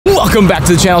Welcome back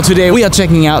to the channel. Today we are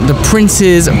checking out the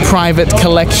Prince's private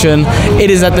collection.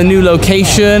 It is at the new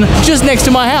location just next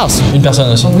to my house. Une personne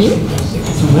aussi.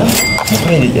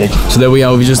 So there we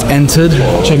are, we just entered,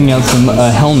 checking out some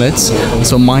helmets.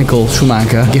 So Michael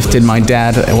Schumacher gifted my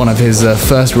dad one of his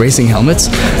first racing helmets.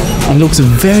 And it looks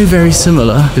very, very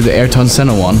similar to the Ayrton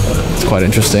Senna one. It's quite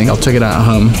interesting. I'll check it out at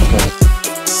home.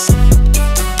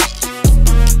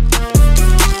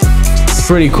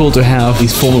 Pretty cool to have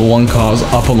these Formula 1 cars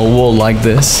up on the wall like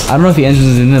this. I don't know if the engine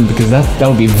is in them because that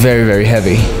would be very, very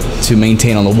heavy to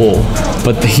maintain on the wall.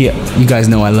 But here, you guys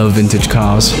know I love vintage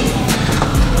cars.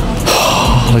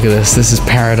 Look at this. This is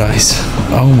paradise.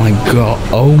 Oh my god.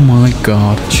 Oh my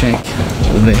god. Check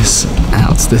this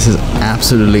out. This is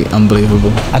absolutely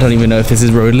unbelievable. I don't even know if this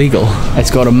is road legal.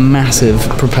 It's got a massive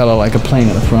propeller like a plane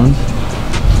at the front.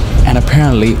 And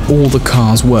apparently all the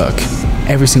cars work.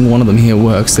 Every single one of them here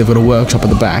works. They've got a workshop at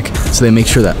the back, so they make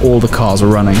sure that all the cars are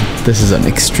running. This is an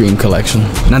extreme collection.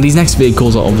 Now these next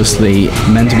vehicles are obviously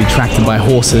meant to be tracked by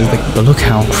horses, but look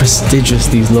how prestigious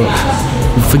these look.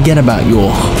 Forget about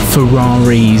your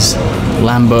Ferraris,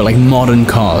 Lambo, like modern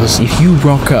cars. If you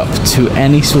rock up to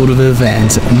any sort of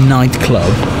event,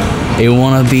 nightclub, in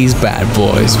one of these bad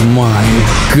boys, my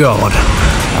god.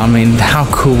 I mean, how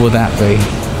cool would that be?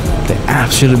 They're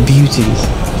absolute beauties.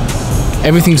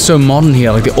 Everything's so modern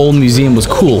here, like the old museum was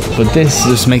cool, but this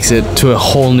just makes it to a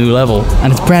whole new level.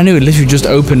 And it's brand new, it literally just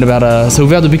opened about c'est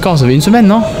ouvert depuis quand? Ça fait une semaine,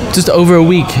 non? Just over a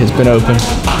week it's been open.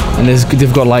 And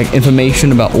they've got like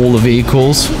information about all the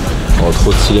vehicles. Oh,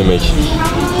 trop stylé, mec.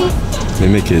 Les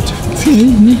mecs,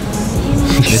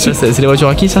 C'est les voitures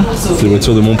à qui, ça? C'est les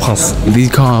voitures de mon prince. These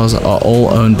cars are all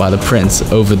owned by the prince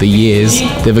over the years.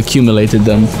 They've accumulated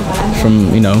them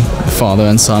from, you know, father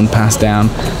and son passed down,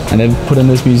 and they've put in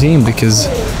this museum because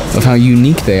of how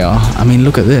unique they are. I mean,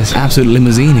 look at this. Absolute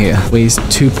limousine here. Weighs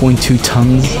 2.2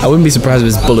 tons. I wouldn't be surprised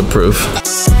if it's bulletproof.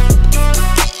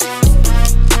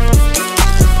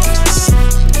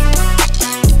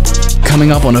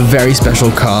 Coming up on a very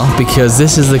special car, because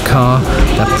this is the car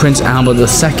that Prince Albert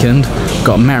II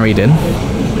got married in,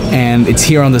 and it's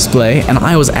here on display, and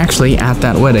I was actually at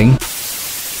that wedding.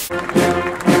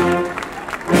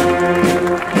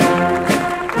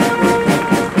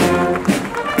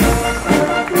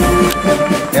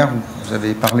 Vous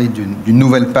avez parlé d'une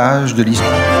nouvelle page de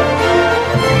l'histoire.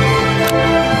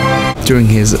 During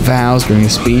his vows, during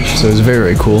his speech, so it's very,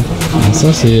 very cool.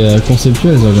 Ça c'est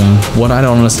conceptuel, ça, quand même. What I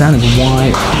don't understand is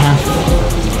why half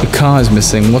the car is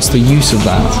missing. What's the use of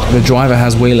that? The driver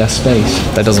has way less space.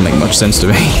 That doesn't make much sense to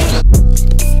me.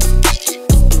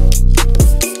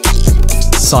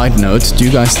 Side note, do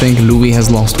you guys think Louis has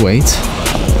lost weight?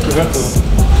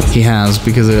 He has,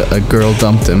 because a girl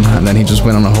dumped him and then he just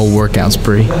went on a whole workout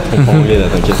spree.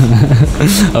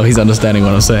 Oh, he's understanding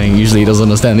what I'm saying. Usually he doesn't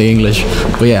understand the English.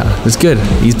 But yeah, it's good.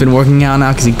 He's been working out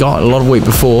now because he got a lot of weight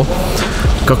before.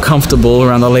 Got comfortable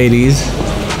around the ladies.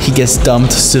 He gets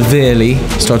dumped severely,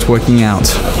 starts working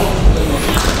out.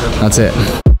 That's it.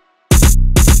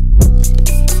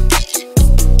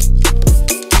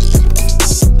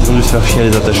 Ils ont dû se faire chier à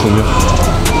les attacher au mur.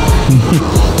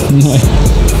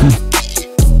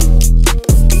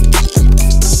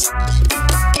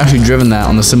 Actually driven that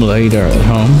on the simulator at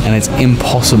home, and it's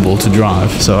impossible to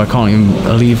drive, so I can't even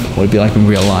believe what it'd be like in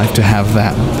real life to have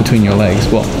that between your legs,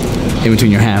 well, in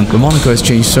between your hands. But Monaco has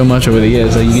changed so much over the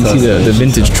years that you can see the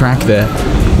vintage track there.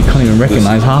 You can't even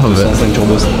recognize half of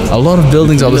it. A lot of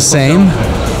buildings are the same,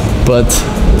 but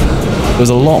there's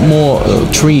a lot more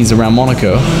trees around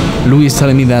Monaco. Louis is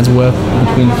telling me that's worth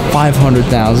between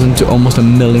 500,000 to almost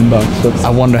 $1 million bucks. But I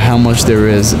wonder how much there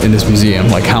is in this museum,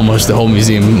 like how much the whole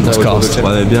museum must cost.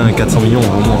 Bien 400 millions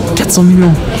au moins. 400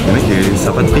 millions. Mec, ça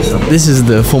a pas de prix, ça. This is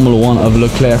the Formula 1 of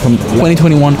Leclerc from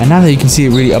 2021, and now that you can see it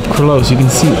really up close, you can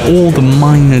see all the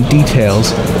minor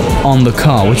details on the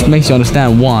car, which makes you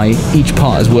understand why each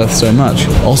part is worth so much.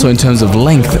 Also in terms of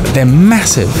length, they're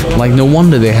massive. Like, no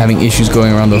wonder they're having issues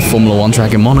going around the Formula 1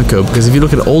 track in Monaco, because if you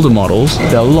look at older models,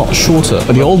 they're a lot shorter.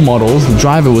 But the old models, the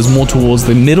driver was more towards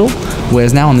the middle,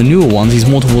 whereas now on the newer ones, he's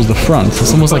more towards the front.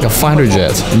 It's almost like a fighter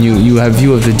jet. And you have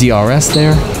view of the DRS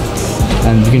there.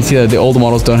 And you can see that the older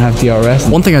models don't have DRS.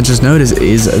 One thing I just noticed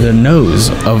is the nose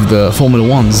of the Formula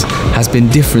 1s has been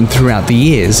different throughout the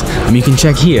years. I mean, you can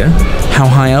check here how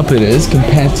high up it is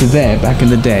compared to there back in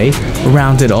the day,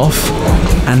 rounded off.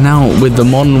 And now with the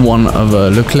modern one of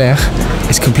Leclerc,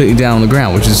 it's completely down on the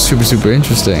ground, which is super, super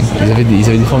interesting. Ils avaient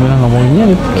des Formula 1 Lamborghini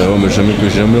avec? Ouais, mais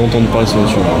jamais entendu parler de cette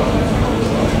voiture.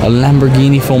 A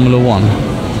Lamborghini Formula 1.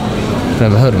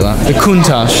 Never heard of that. The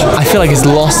Countach, I feel like it's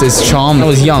lost its charm. When I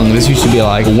was young, this used to be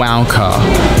like a wow car.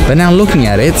 But now looking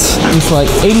at it, it's like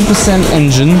 80%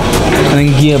 engine and then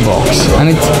gearbox. And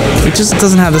it just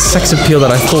doesn't have the sex appeal that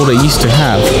I thought it used to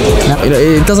have. Now,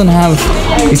 it doesn't have,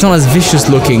 it's not as vicious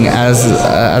looking as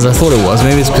I thought it was.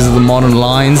 Maybe it's because of the modern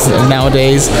lines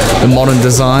nowadays, the modern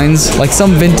designs. Like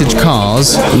some vintage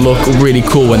cars look really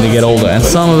cool when they get older, and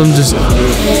some of them just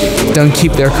don't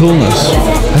keep their coolness.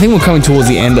 I think we're coming towards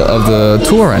the end of the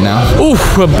tour right now. Ooh,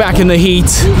 we're back in the heat.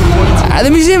 The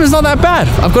museum is not that bad,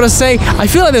 I've got to say. I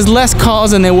feel like there's less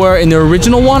cars than there were in the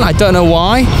original one. I don't know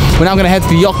why. We're now going to head to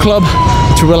the yacht club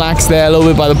to relax there a little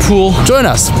bit by the pool. Join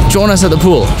us at the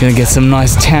pool. Gonna get some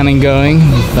nice tanning going.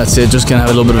 That's it, just gonna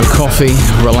have a little bit of a coffee,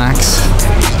 relax,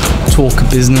 talk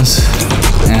business,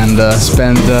 and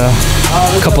spend a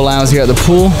couple hours here at the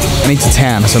pool. I need to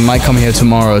tan, so I might come here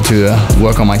tomorrow to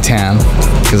work on my tan,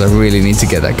 because I really need to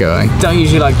get that going. Don't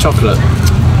usually like chocolate.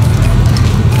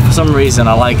 For some reason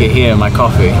I like it here in my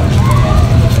coffee.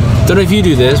 Don't know if you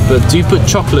do this, but do you put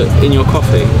chocolate in your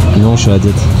coffee? Non, je suis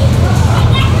addict.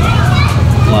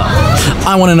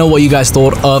 I want to know what you guys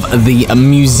thought of the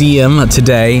museum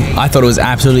today. I thought it was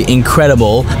absolutely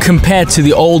incredible. Compared to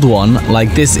the old one,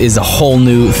 like, this is a whole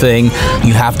new thing.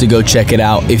 You have to go check it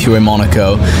out if you're in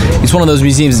Monaco. It's one of those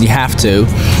museums that you have to,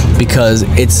 because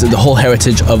it's the whole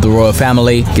heritage of the royal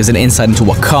family. Gives an insight into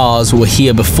what cars were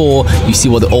here before. You see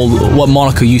what what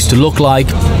Monaco used to look like.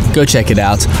 Go check it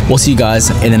out. We'll see you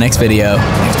guys in the next video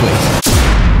next week.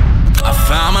 I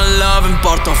found my love in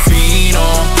Portofino.